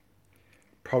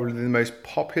probably the most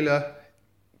popular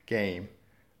game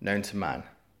known to man,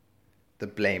 the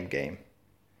blame game.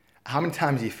 How many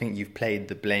times do you think you've played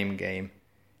the blame game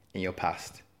in your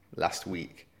past, last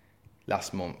week,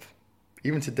 last month,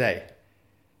 even today?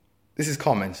 This is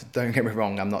common, so don't get me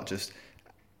wrong, I'm not just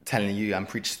telling you I'm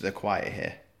preaching to the choir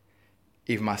here.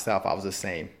 Even myself, I was the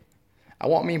same. And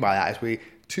what I mean by that is we're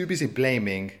too busy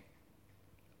blaming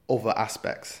other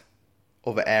aspects,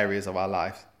 other areas of our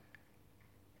lives.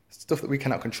 Stuff that we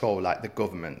cannot control, like the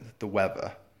government, the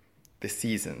weather, the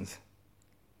seasons,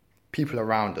 people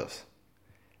around us.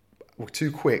 We're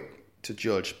too quick to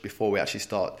judge before we actually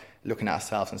start looking at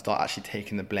ourselves and start actually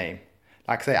taking the blame.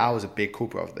 Like I say, I was a big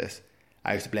culprit of this.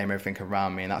 I used to blame everything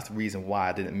around me, and that's the reason why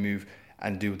I didn't move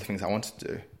and do the things I wanted to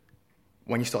do.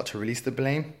 When you start to release the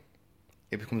blame,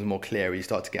 it becomes more clear, you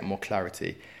start to get more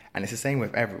clarity. And it's the same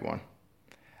with everyone.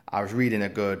 I was reading a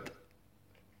good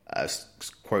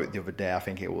quote the other day, I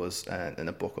think it was in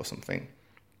a book or something,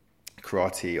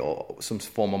 karate or some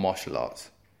form of martial arts.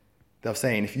 They were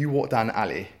saying, if you walk down an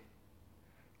alley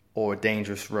or a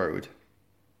dangerous road,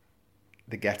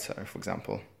 the ghetto, for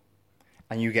example,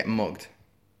 and you get mugged,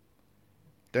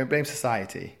 don't blame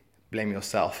society, blame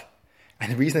yourself.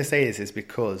 And the reason they say this is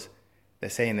because they're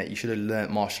saying that you should have learnt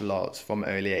martial arts from an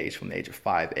early age, from the age of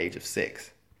 5, the age of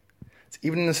 6. So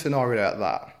even in a scenario like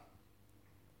that,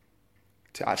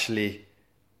 to actually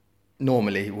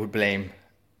normally would blame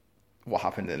what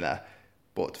happened in there.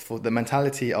 But for the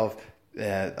mentality of,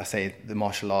 I say, the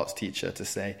martial arts teacher to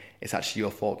say it's actually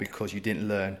your fault because you didn't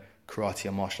learn karate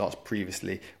or martial arts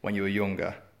previously when you were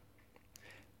younger.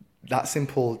 That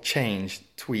simple change,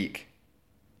 tweak,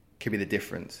 could be the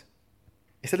difference.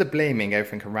 Instead of blaming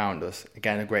everything around us,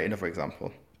 again, another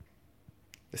example.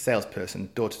 The salesperson,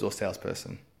 door-to-door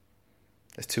salesperson.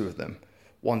 There's 2 of them.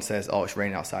 One says, oh, it's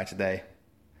raining outside today.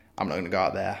 I'm not going to go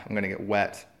out there. I'm going to get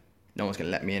wet. No one's going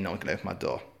to let me in. No one's going to open my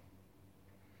door.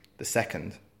 The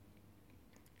second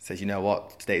says, you know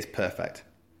what? Today is perfect.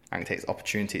 I'm going to take this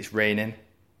opportunity. It's raining.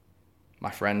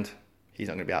 My friend, he's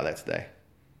not going to be out there today.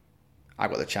 I've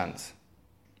got the chance.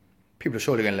 People are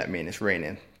surely going to let me in. It's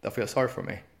raining. They'll feel sorry for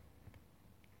me.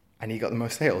 And he got the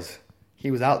most sales.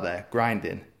 He was out there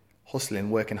grinding,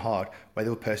 hustling, working hard, where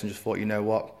the other person just thought, you know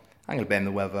what? I'm going to blame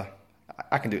the weather.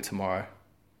 I can do it tomorrow.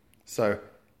 So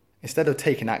instead of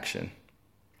taking action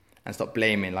and stop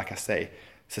blaming, like I say,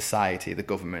 society, the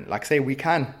government, like I say, we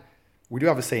do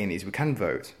have a say in these, we can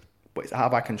vote, but it's out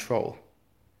of our control.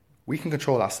 We can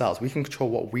control ourselves. We can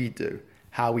control what we do,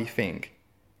 how we think.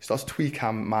 Start to tweak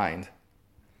our mind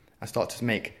and start to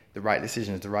make the right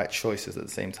decisions, the right choices at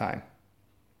the same time.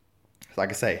 Like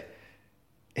I say,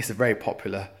 it's a very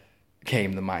popular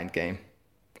game, the mind game.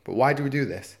 But why do we do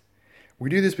this? We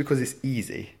do this because it's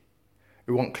easy.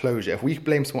 We want closure. If we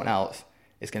blame someone else,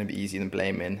 it's going to be easier than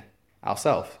blaming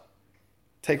ourselves.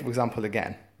 Take, for example,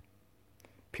 again,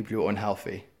 people who are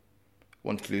unhealthy,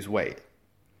 want to lose weight.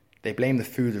 They blame the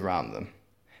food around them.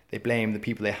 They blame the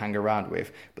people they hang around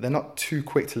with. But they're not too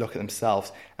quick to look at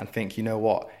themselves and think, you know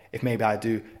what, if maybe I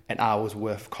do an hour's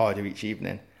worth of cardio each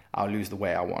evening, I'll lose the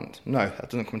weight I want. No, that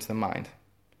doesn't come to their mind.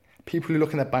 People who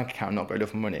look in their bank account and not got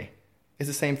enough money, it's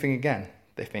the same thing again.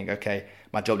 They think, okay,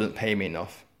 my job doesn't pay me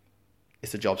enough.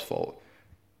 It's the job's fault.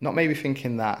 Not maybe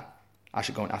thinking that I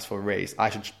should go and ask for a raise. I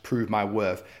should prove my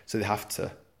worth so they have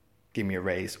to give me a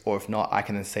raise. Or if not, I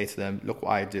can then say to them, look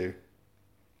what I do,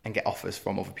 and get offers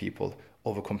from other people,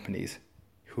 other companies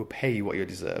who will pay you what you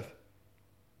deserve.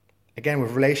 Again,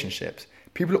 with relationships,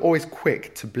 people are always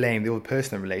quick to blame the other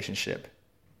person in a relationship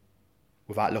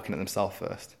without looking at themselves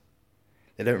first.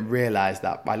 They don't realise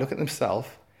that by looking at themselves,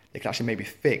 they can actually maybe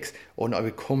fix or not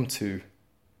even come to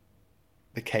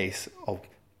the case of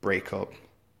breakup,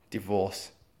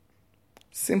 divorce.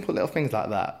 Simple little things like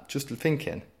that, just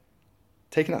thinking.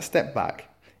 Taking that step back,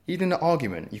 even in an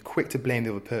argument, you're quick to blame the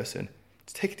other person.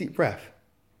 Just take a deep breath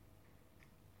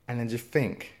and then just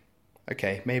think,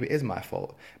 okay, maybe it is my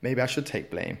fault. Maybe I should take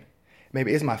blame.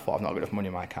 Maybe it is my fault I've not got enough money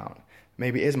in my account.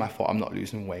 Maybe it is my fault I'm not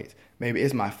losing weight. Maybe it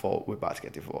is my fault we're about to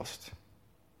get divorced.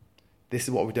 This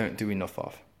is what we don't do enough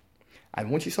of. And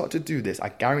once you start to do this, I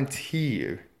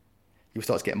guarantee you'll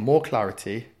start to get more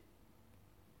clarity.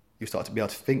 You'll start to be able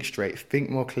to think straight, think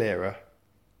more clearer,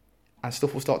 and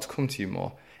stuff will start to come to you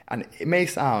more. And it may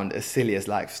sound as silly as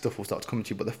like stuff will start to come to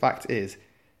you, but the fact is,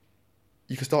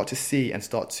 you can start to see and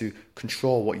start to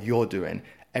control what you're doing.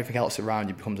 Everything else around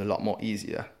you becomes a lot more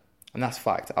easier. And that's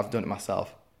fact. I've done it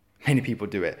myself. Many people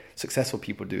do it. Successful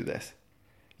people do this.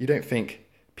 You don't think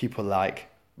people like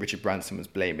Richard Branson was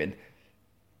blaming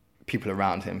people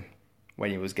around him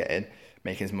when he was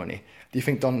making his money. Do you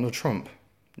think Donald Trump,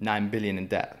 $9 billion in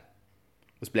debt,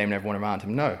 was blaming everyone around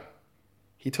him? No.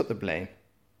 He took the blame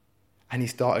and he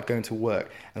started going to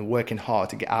work and working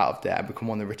hard to get out of debt and become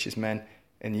one of the richest men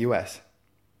in the US.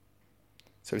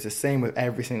 So it's the same with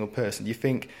every single person. You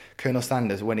think Colonel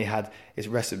Sanders, when he had his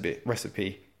recipe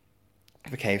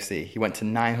for KFC, he went to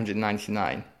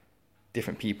 999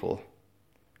 different people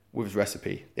with his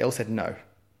recipe. They all said no. Do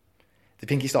you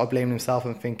think he started blaming himself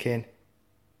and think he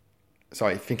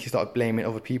started blaming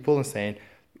other people and saying,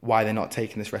 why they're not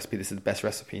taking this recipe, this is the best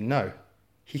recipe? No.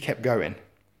 He kept going.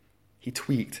 He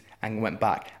tweaked and went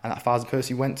back. And that 1,000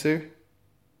 person he went to,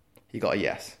 he got a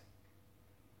yes.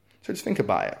 So just think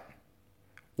about it.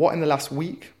 What in the last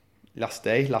week, last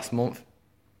day, last month,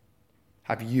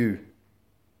 have you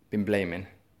been blaming?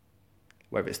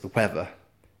 Whether it's the weather.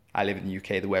 I live in the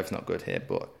UK, the weather's not good here,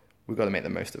 but we've got to make the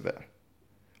most of it.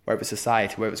 Whether it's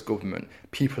society, whether it's government,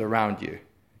 people around you,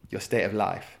 your state of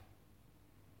life.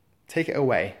 Take it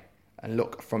away and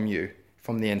look from you,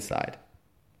 from the inside.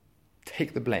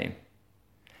 Take the blame.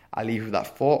 I'll leave you with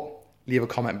that thought. Leave a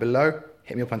comment below.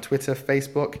 Hit me up on Twitter,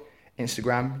 Facebook,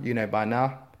 Instagram, you know by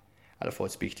now. I look forward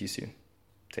to speaking to you soon.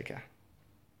 Take care.